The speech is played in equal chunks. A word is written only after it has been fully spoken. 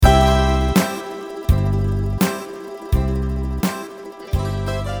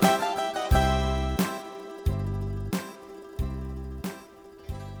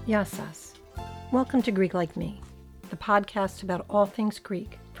Gya σας. Welcome to Greek Like Me, the podcast about all things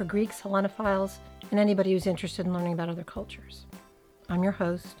Greek for Greeks, Hellenophiles, and anybody who's interested in learning about other cultures. I'm your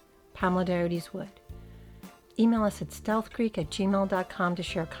host, Pamela Diodes Wood. Email us at stealthgreek@gmail.com to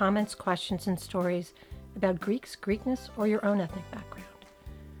share comments, questions, and stories about Greeks, Greekness, or your own ethnic background.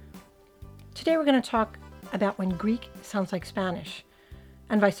 Today we're going to talk about when Greek sounds like Spanish,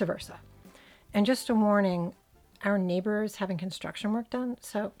 and vice versa. And just a warning, our neighbor is having construction work done,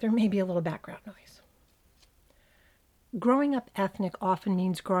 so there may be a little background noise. Growing up ethnic often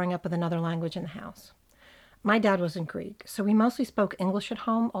means growing up with another language in the house. My dad wasn't Greek, so we mostly spoke English at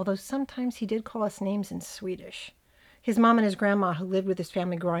home, although sometimes he did call us names in Swedish. His mom and his grandma, who lived with his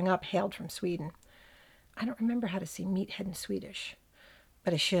family growing up, hailed from Sweden. I don't remember how to say meathead in Swedish,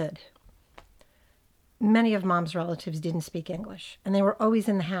 but I should. Many of Mom's relatives didn't speak English, and they were always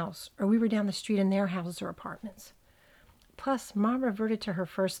in the house, or we were down the street in their houses or apartments. Plus, Mom reverted to her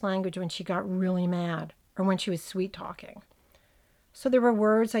first language when she got really mad, or when she was sweet-talking. So there were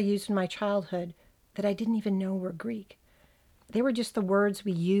words I used in my childhood that I didn't even know were Greek. They were just the words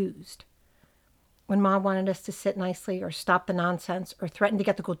we used. When Mom wanted us to sit nicely, or stop the nonsense, or threatened to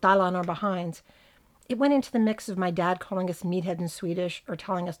get the kutala on our behinds, it went into the mix of my dad calling us meathead in Swedish or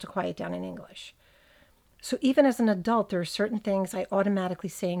telling us to quiet down in English. So even as an adult, there are certain things I automatically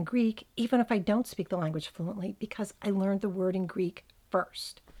say in Greek, even if I don't speak the language fluently, because I learned the word in Greek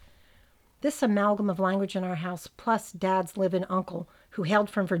first. This amalgam of language in our house, plus Dad's live-in uncle, who hailed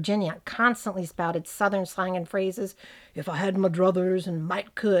from Virginia, constantly spouted Southern slang and phrases, if I had my druthers and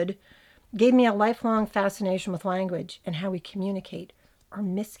might could, gave me a lifelong fascination with language and how we communicate or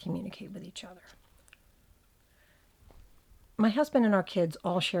miscommunicate with each other. My husband and our kids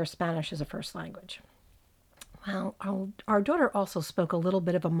all share Spanish as a first language. Well, our daughter also spoke a little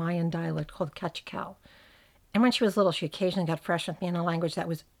bit of a Mayan dialect called Cachical. And when she was little, she occasionally got fresh with me in a language that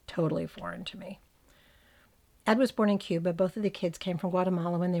was totally foreign to me. Ed was born in Cuba. Both of the kids came from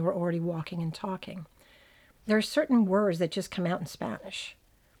Guatemala when they were already walking and talking. There are certain words that just come out in Spanish.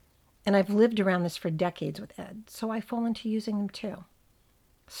 And I've lived around this for decades with Ed, so I fall into using them too.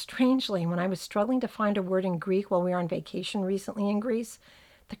 Strangely, when I was struggling to find a word in Greek while we were on vacation recently in Greece,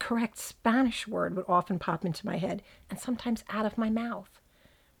 the correct Spanish word would often pop into my head and sometimes out of my mouth.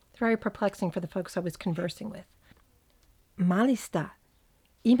 It's very perplexing for the folks I was conversing with. Malista,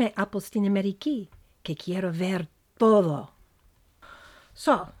 ime apostine meriki, que quiero ver todo.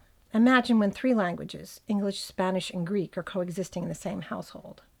 So, imagine when three languages, English, Spanish, and Greek, are coexisting in the same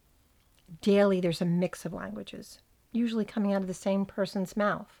household. Daily, there's a mix of languages, usually coming out of the same person's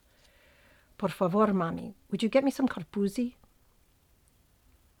mouth. Por favor, mami, would you get me some carpuzi?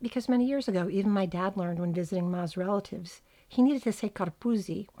 Because many years ago, even my dad learned when visiting Ma's relatives, he needed to say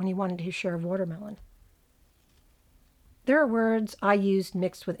carpuzi when he wanted his share of watermelon. There are words I used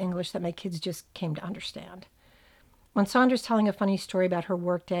mixed with English that my kids just came to understand. When Sandra's telling a funny story about her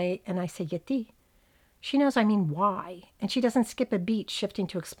workday and I say yeti, she knows I mean why, and she doesn't skip a beat shifting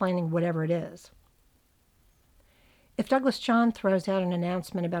to explaining whatever it is. If Douglas John throws out an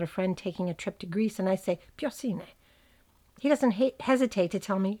announcement about a friend taking a trip to Greece and I say piosine, he doesn't hesitate to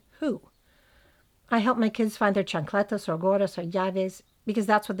tell me who. I help my kids find their chancletas or gorras or llaves because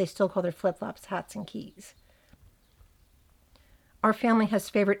that's what they still call their flip-flops, hats, and keys. Our family has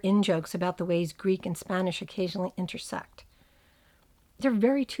favorite in-jokes about the ways Greek and Spanish occasionally intersect. They're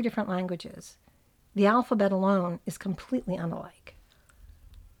very two different languages. The alphabet alone is completely unalike.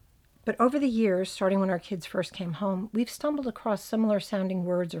 But over the years, starting when our kids first came home, we've stumbled across similar-sounding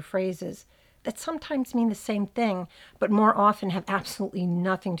words or phrases that sometimes mean the same thing, but more often have absolutely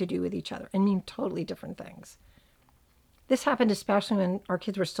nothing to do with each other and mean totally different things. This happened especially when our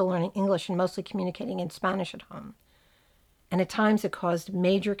kids were still learning English and mostly communicating in Spanish at home. And at times it caused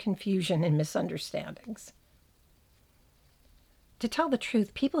major confusion and misunderstandings. To tell the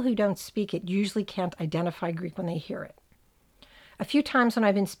truth, people who don't speak it usually can't identify Greek when they hear it. A few times when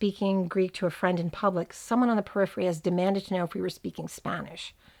I've been speaking Greek to a friend in public, someone on the periphery has demanded to know if we were speaking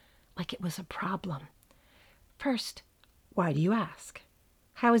Spanish. Like it was a problem. First, why do you ask?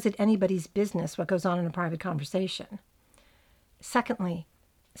 How is it anybody's business what goes on in a private conversation? Secondly,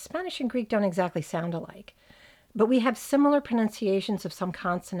 Spanish and Greek don't exactly sound alike, but we have similar pronunciations of some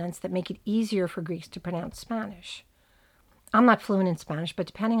consonants that make it easier for Greeks to pronounce Spanish. I'm not fluent in Spanish, but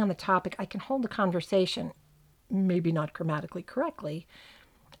depending on the topic, I can hold the conversation, maybe not grammatically correctly.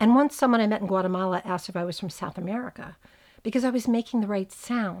 And once someone I met in Guatemala asked if I was from South America, because I was making the right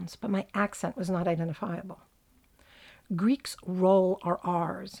sounds, but my accent was not identifiable. Greeks roll our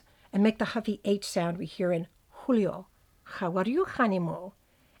R's and make the huffy H sound we hear in Julio, how are you, Hanimo,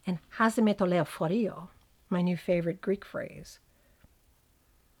 and Hazime toleo forio, my new favorite Greek phrase.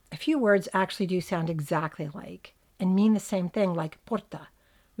 A few words actually do sound exactly alike and mean the same thing, like porta,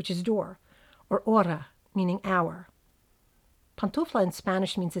 which is door, or hora, meaning hour. Pantufla in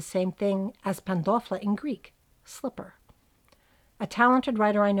Spanish means the same thing as pandofla in Greek, slipper. A talented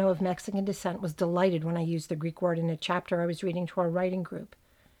writer I know of Mexican descent was delighted when I used the Greek word in a chapter I was reading to our writing group,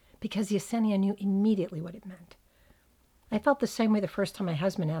 because Yesenia knew immediately what it meant. I felt the same way the first time my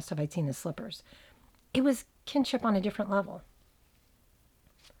husband asked if I'd seen his slippers. It was kinship on a different level.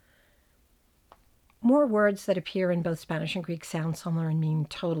 More words that appear in both Spanish and Greek sound similar and mean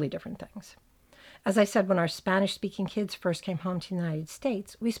totally different things. As I said, when our Spanish-speaking kids first came home to the United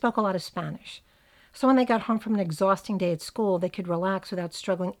States, we spoke a lot of Spanish. So when they got home from an exhausting day at school, they could relax without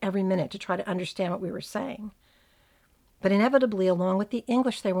struggling every minute to try to understand what we were saying. But inevitably, along with the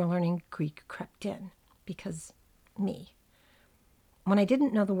English they were learning, Greek crept in. Because me. When I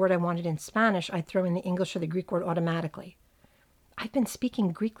didn't know the word I wanted in Spanish, I'd throw in the English or the Greek word automatically. I've been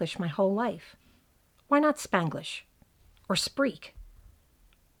speaking Greeklish my whole life. Why not Spanglish? Or Spreek?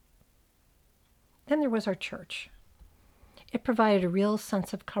 Then there was our church. It provided a real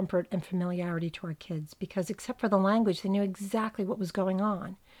sense of comfort and familiarity to our kids because, except for the language, they knew exactly what was going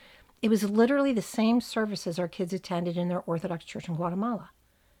on. It was literally the same services our kids attended in their Orthodox church in Guatemala.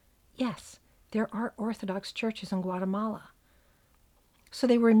 Yes, there are Orthodox churches in Guatemala. So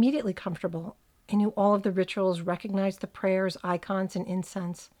they were immediately comfortable and knew all of the rituals, recognized the prayers, icons, and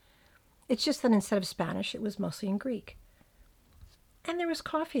incense. It's just that instead of Spanish, it was mostly in Greek. And there was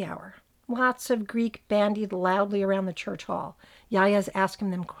coffee hour. Lots of Greek bandied loudly around the church hall. Yayas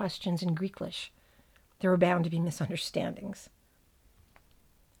asking them questions in Greeklish. There were bound to be misunderstandings.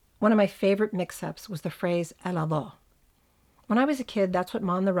 One of my favorite mix-ups was the phrase helado. When I was a kid, that's what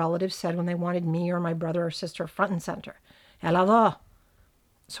Mom and the relatives said when they wanted me or my brother or sister front and center. Helado.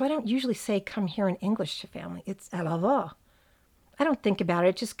 So I don't usually say come here in English to family. It's helado. I don't think about it.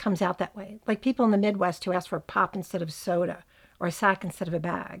 It just comes out that way. Like people in the Midwest who ask for a pop instead of soda or a sack instead of a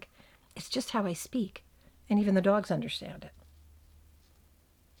bag. It's just how I speak, and even the dogs understand it.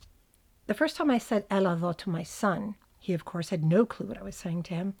 The first time I said helado to my son, he of course had no clue what I was saying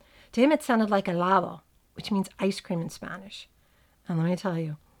to him. To him it sounded like helado, which means ice cream in Spanish. And let me tell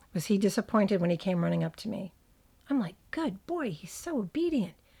you, was he disappointed when he came running up to me. I'm like, good boy, he's so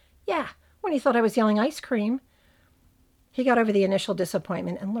obedient. Yeah, when he thought I was yelling ice cream. He got over the initial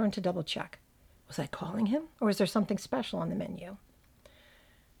disappointment and learned to double check. Was I calling him, or was there something special on the menu?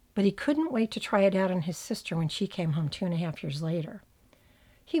 But he couldn't wait to try it out on his sister when she came home 2.5 years later.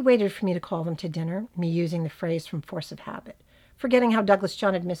 He waited for me to call them to dinner, me using the phrase from force of habit, forgetting how Douglas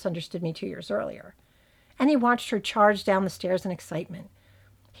John had misunderstood me 2 years earlier. And he watched her charge down the stairs in excitement.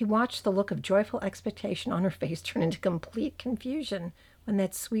 He watched the look of joyful expectation on her face turn into complete confusion when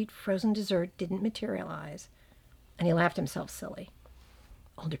that sweet frozen dessert didn't materialize. And he laughed himself silly.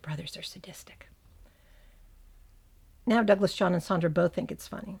 Older brothers are sadistic. Now Douglas John and Sandra both think it's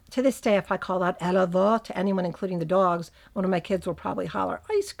funny. To this day, if I call out helado to anyone, including the dogs, one of my kids will probably holler,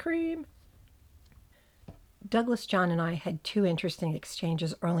 ice cream. Douglas John and I had 2 interesting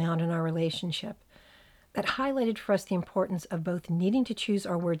exchanges early on in our relationship that highlighted for us the importance of both needing to choose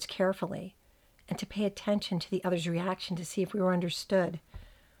our words carefully and to pay attention to the other's reaction to see if we were understood.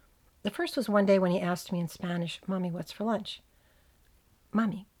 The first was one day when he asked me in Spanish, Mommy, what's for lunch?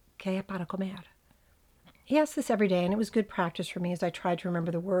 Mami, ¿qué hay para comer? He asked this every day, and it was good practice for me as I tried to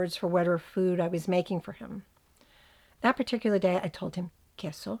remember the words for whatever food I was making for him. That particular day, I told him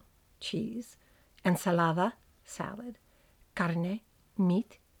queso, cheese, ensalada, salad, carne,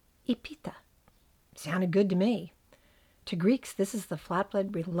 meat, y pita. Sounded good to me. To Greeks, this is the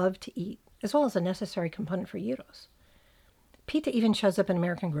flatbread we love to eat, as well as a necessary component for gyros. Pita even shows up in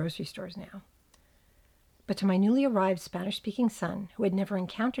American grocery stores now. But to my newly arrived Spanish-speaking son, who had never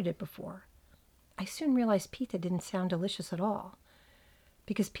encountered it before, I soon realized pita didn't sound delicious at all,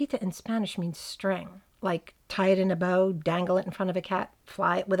 because pita in Spanish means string, like tie it in a bow, dangle it in front of a cat,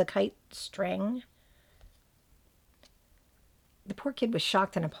 fly it with a kite, string. The poor kid was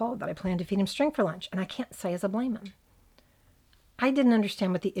shocked and appalled that I planned to feed him string for lunch, and I can't say as I blame him. I didn't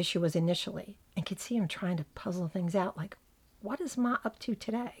understand what the issue was initially, and could see him trying to puzzle things out, like, what is Ma up to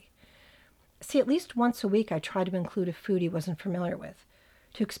today? See, at least once a week I try to include a food he wasn't familiar with,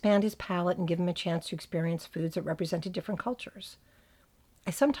 to expand his palate and give him a chance to experience foods that represented different cultures.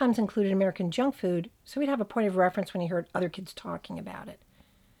 I sometimes included American junk food so he'd have a point of reference when he heard other kids talking about it,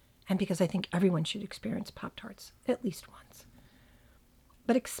 and because I think everyone should experience Pop-Tarts at least once.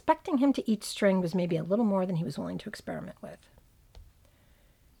 But expecting him to eat string was maybe a little more than he was willing to experiment with.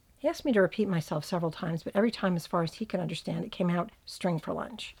 He asked me to repeat myself several times, but every time, as far as he could understand, it came out string for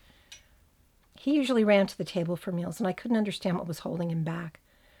lunch. He usually ran to the table for meals, and I couldn't understand what was holding him back.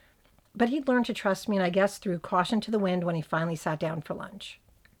 But he'd learned to trust me, and I guess threw caution to the wind when he finally sat down for lunch.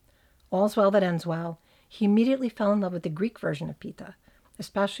 All's well that ends well. He immediately fell in love with the Greek version of pita,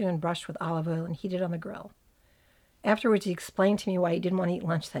 especially when brushed with olive oil and heated on the grill. Afterwards, he explained to me why he didn't want to eat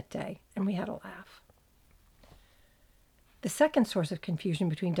lunch that day, and we had a laugh. The second source of confusion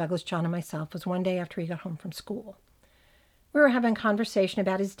between Douglas John and myself was one day after he got home from school. We were having a conversation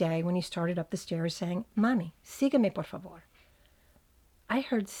about his day when he started up the stairs saying, "Mami, sígame por favor." I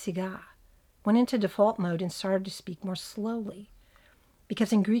heard siga, went into default mode and started to speak more slowly,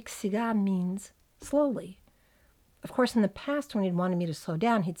 because in Greek, siga means slowly. Of course, in the past, when he'd wanted me to slow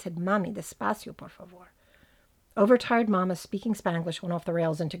down, he'd said, "Mami, despacio, por favor." Overtired mama speaking Spanglish went off the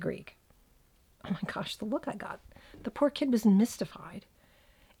rails into Greek. Oh my gosh, the look I got. The poor kid was mystified.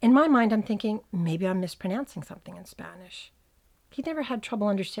 In my mind, I'm thinking, maybe I'm mispronouncing something in Spanish. He'd never had trouble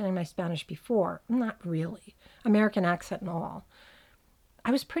understanding my Spanish before. Not really. American accent and all.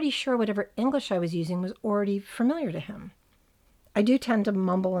 I was pretty sure whatever English I was using was already familiar to him. I do tend to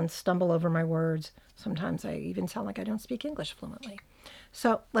mumble and stumble over my words. Sometimes I even sound like I don't speak English fluently.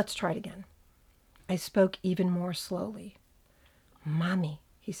 So let's try it again. I spoke even more slowly. "Mami,"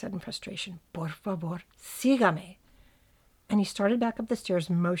 he said in frustration, "por favor, sígame." And he started back up the stairs,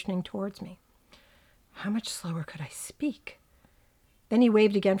 motioning towards me. How much slower could I speak? Then he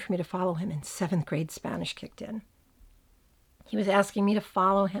waved again for me to follow him, and 7th grade Spanish kicked in. He was asking me to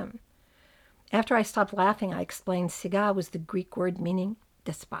follow him. After I stopped laughing, I explained siga was the Greek word meaning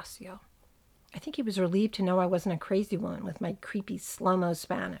despacio. I think he was relieved to know I wasn't a crazy woman with my creepy slow-mo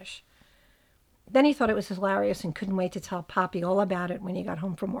Spanish. Then he thought it was hilarious and couldn't wait to tell Papi all about it when he got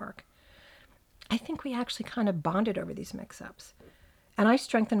home from work. I think we actually kind of bonded over these mix-ups. And I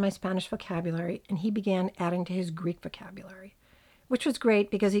strengthened my Spanish vocabulary, and he began adding to his Greek vocabulary, which was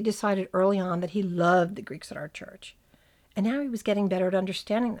great because he decided early on that he loved the Greeks at our church. And now he was getting better at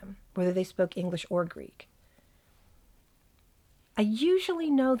understanding them, whether they spoke English or Greek. I usually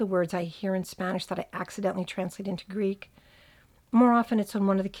know the words I hear in Spanish that I accidentally translate into Greek. More often it's when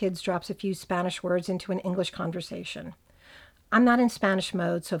one of the kids drops a few Spanish words into an English conversation. I'm not in Spanish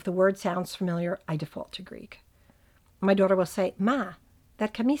mode, so if the word sounds familiar, I default to Greek. My daughter will say, "Ma,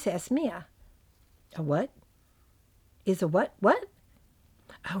 that camisa es mía." A what? Is a what? What?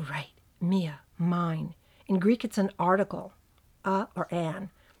 Oh, right. Mia, mine. In Greek, it's an article, a or an.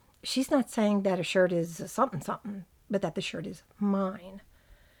 She's not saying that a shirt is something something, but that the shirt is mine.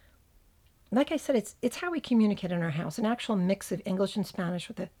 Like I said, it's how we communicate in our house, an actual mix of English and Spanish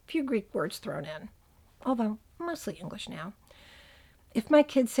with a few Greek words thrown in, although mostly English now. If my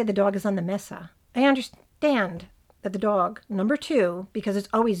kids say the dog is on the mesa, I understand that the dog, number 2, because it's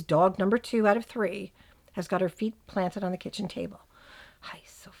always dog number 2 out of 3, has got her feet planted on the kitchen table. Hi,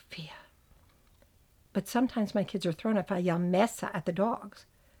 Sophia. But sometimes my kids are thrown if I yell mesa at the dogs,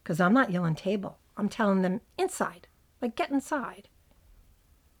 because I'm not yelling table. I'm telling them inside, like get inside.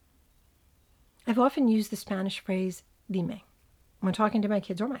 I've often used the Spanish phrase dime when talking to my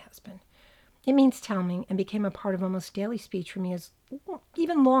kids or my husband. It means tell me and became a part of almost daily speech for me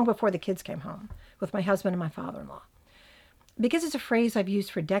even long before the kids came home with my husband and my father-in-law. Because it's a phrase I've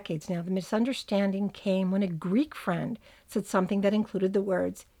used for decades now, the misunderstanding came when a Greek friend said something that included the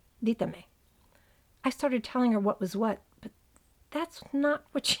words ditame. I started telling her what was what, but that's not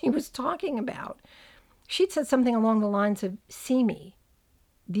what she was talking about. She'd said something along the lines of see me,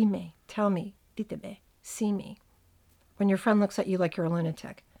 dime, tell me, ditame, see me, when your friend looks at you like you're a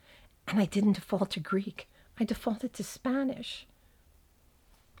lunatic. And I didn't default to Greek. I defaulted to Spanish.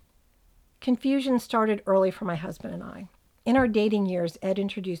 Confusion started early for my husband and I. In our dating years, Ed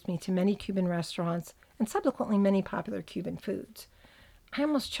introduced me to many Cuban restaurants and subsequently many popular Cuban foods. I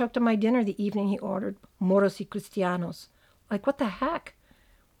almost choked on my dinner the evening he ordered moros y cristianos. Like, what the heck?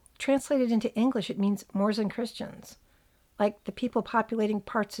 Translated into English, it means Moors and Christians. Like the people populating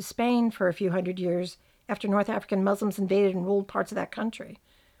parts of Spain for a few hundred years after North African Muslims invaded and ruled parts of that country.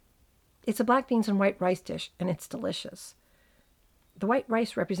 It's a black beans and white rice dish, and it's delicious. The white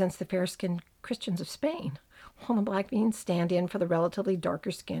rice represents the fair-skinned Christians of Spain, while the black beans stand in for the relatively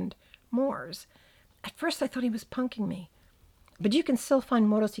darker-skinned Moors. At first, I thought he was punking me. But you can still find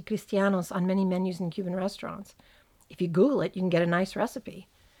moros y cristianos on many menus in Cuban restaurants. If you Google it, you can get a nice recipe.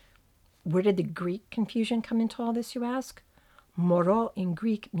 Where did the Greek confusion come into all this, you ask? Moro in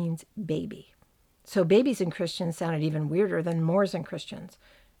Greek means baby. So babies and Christians sounded even weirder than Moors and Christians,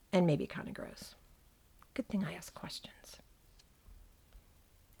 and maybe kind of gross. Good thing I ask questions.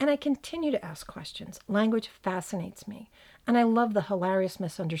 And I continue to ask questions. Language fascinates me, and I love the hilarious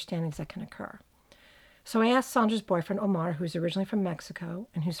misunderstandings that can occur. So I asked Sandra's boyfriend, Omar, who's originally from Mexico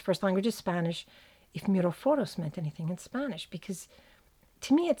and whose first language is Spanish, if miroforos meant anything in Spanish, because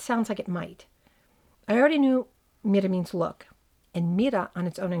to me, it sounds like it might. I already knew mira means look, and mira on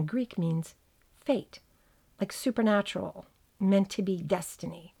its own in Greek means fate, like supernatural, meant to be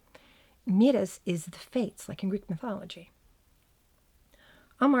destiny. Miras is the fates, like in Greek mythology.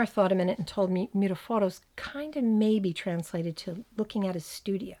 Omar thought a minute and told me Miraforos kind of may be translated to looking at a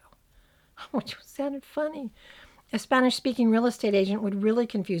studio, which sounded funny. A Spanish-speaking real estate agent would really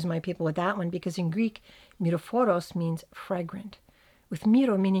confuse my people with that one because in Greek, Miraforos means fragrant, with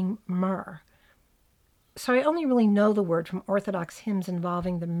miro meaning myrrh. So I only really know the word from Orthodox hymns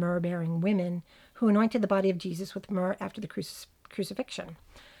involving the myrrh-bearing women who anointed the body of Jesus with myrrh after the crucifixion.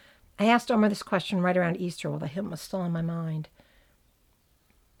 I asked Omar this question right around Easter while the hymn was still on my mind.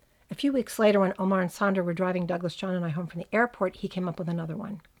 A few weeks later, when Omar and Sandra were driving Douglas, John, and I home from the airport, he came up with another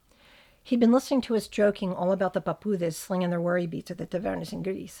one. He'd been listening to us joking all about the papudes slinging their worry beads at the tavernas in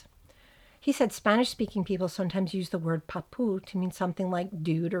Greece. He said Spanish-speaking people sometimes use the word papu to mean something like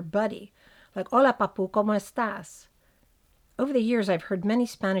dude or buddy, like hola papu, ¿cómo estás? Over the years, I've heard many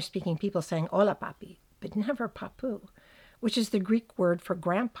Spanish-speaking people saying hola papi, but never papu, which is the Greek word for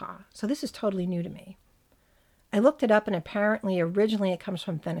grandpa, so this is totally new to me. I looked it up, and apparently originally it comes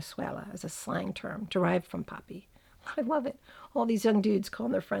from Venezuela as a slang term, derived from papi. I love it. All these young dudes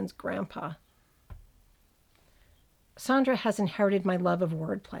calling their friends grandpa. Sandra has inherited my love of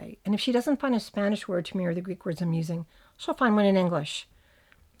wordplay, and if she doesn't find a Spanish word to mirror the Greek words I'm using, she'll find one in English.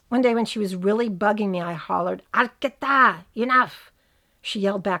 One day when she was really bugging me, I hollered, "Arqueta, enough!" She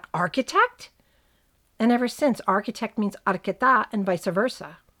yelled back, "Architect?" And ever since, architect means arqueta and vice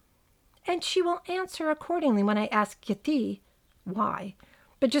versa. And she will answer accordingly when I ask Yeti why,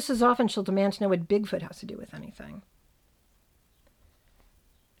 but just as often she'll demand to know what Bigfoot has to do with anything.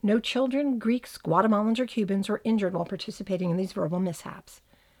 No children, Greeks, Guatemalans, or Cubans were injured while participating in these verbal mishaps.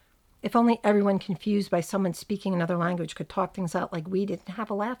 If only everyone confused by someone speaking another language could talk things out like we did and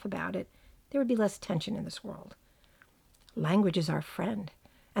have a laugh about it, there would be less tension in this world. Language is our friend,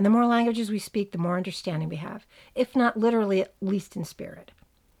 and the more languages we speak, the more understanding we have, if not literally, at least in spirit.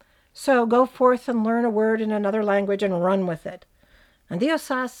 So go forth and learn a word in another language and run with it.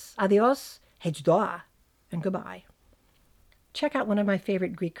 Adiosas, adios, hejdoa, and goodbye. Check out one of my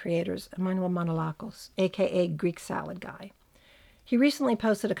favorite Greek creators, Emmanuel Manolakos, a.k.a. Greek Salad Guy. He recently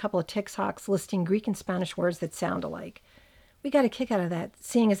posted a couple of TikToks listing Greek and Spanish words that sound alike. We got a kick out of that,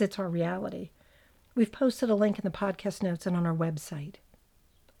 seeing as it's our reality. We've posted a link in the podcast notes and on our website.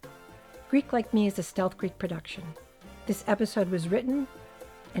 Greek Like Me is a Stealth Greek production. This episode was written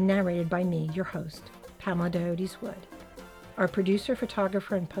and narrated by me, your host, Pamela Diodes Wood. Our producer,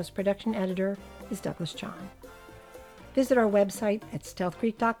 photographer, and post-production editor is Douglas John. Visit our website at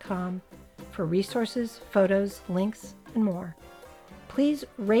stealthgreek.com for resources, photos, links, and more. Please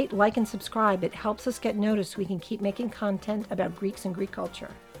rate, like, and subscribe. It helps us get noticed so we can keep making content about Greeks and Greek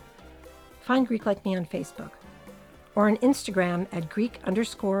culture. Find Greek Like Me on Facebook or on Instagram at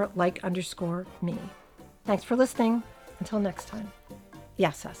Greek_like_me. Thanks for listening. Until next time.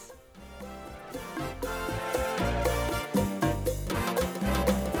 Yassas.